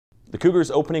The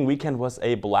Cougars' opening weekend was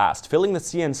a blast, filling the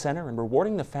CN Centre and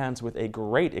rewarding the fans with a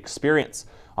great experience.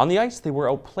 On the ice, they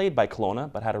were outplayed by Kelowna,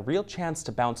 but had a real chance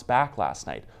to bounce back last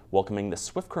night, welcoming the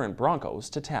swift current Broncos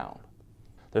to town.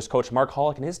 There's coach Mark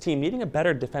Hollick and his team needing a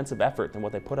better defensive effort than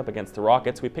what they put up against the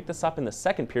Rockets. We picked this up in the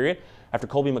second period after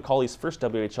Colby McCauley's first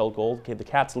WHL goal gave the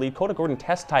Cats lead. Coda Gordon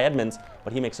tests Ty Edmonds,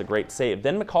 but he makes a great save.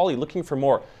 Then McCauley looking for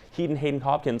more. Hayden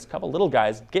Hopkins, a couple little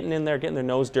guys getting in there, getting their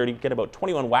nose dirty, get about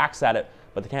 21 whacks at it,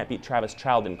 but they can't beat Travis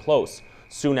Child in close.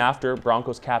 Soon after,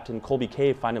 Broncos captain Colby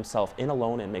Cave finds himself in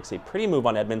alone and makes a pretty move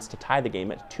on Edmonds to tie the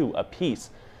game at 2 apiece.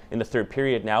 In the third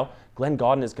period now, Glenn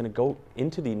Godden is going to go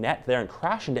into the net there and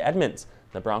crash into Edmonds.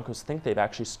 The Broncos think they've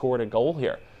actually scored a goal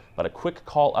here, but a quick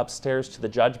call upstairs to the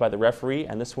judge by the referee,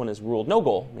 and this one is ruled no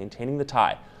goal, maintaining the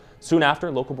tie. Soon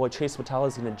after, local boy Chase Watala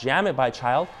is going to jam it by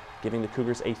Child, giving the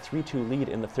Cougars a 3-2 lead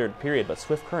in the third period, but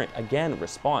Swift Current again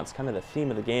responds, kind of the theme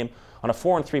of the game. On a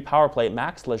 4-on-3 power play,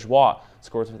 Max Lajoie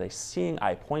scores with a seeing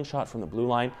eye point shot from the blue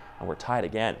line, and we're tied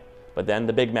again. But then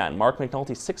the big man, Mark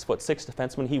McNulty, 6'6"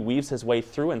 defenseman, he weaves his way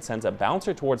through and sends a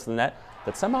bouncer towards the net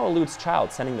that somehow eludes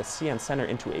Child, sending the CN Centre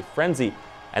into a frenzy.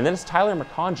 And then it's Tyler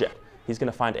McConjic. He's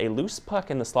going to find a loose puck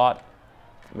in the slot.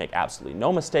 Make absolutely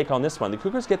no mistake on this one. The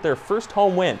Cougars get their first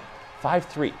home win,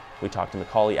 5-3. We talked to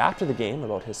McCauley after the game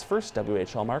about his first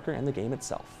WHL marker and the game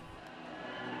itself.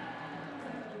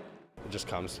 It just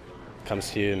comes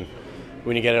to you, and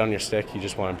when you get it on your stick, you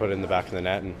just want to put it in the back of the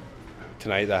net, and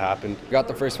tonight that happened. We got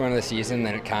the first one of the season,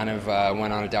 then it kind of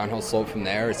went on a downhill slope from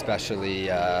there, especially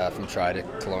from Tri to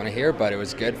Kelowna here, but it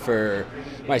was good for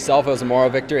myself. It was a moral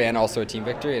victory and also a team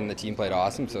victory, and the team played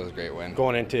awesome, so it was a great win.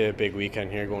 Going into a big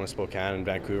weekend here, going to Spokane and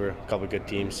Vancouver, a couple of good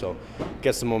teams, so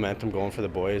gets the momentum going for the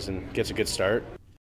boys and gets a good start.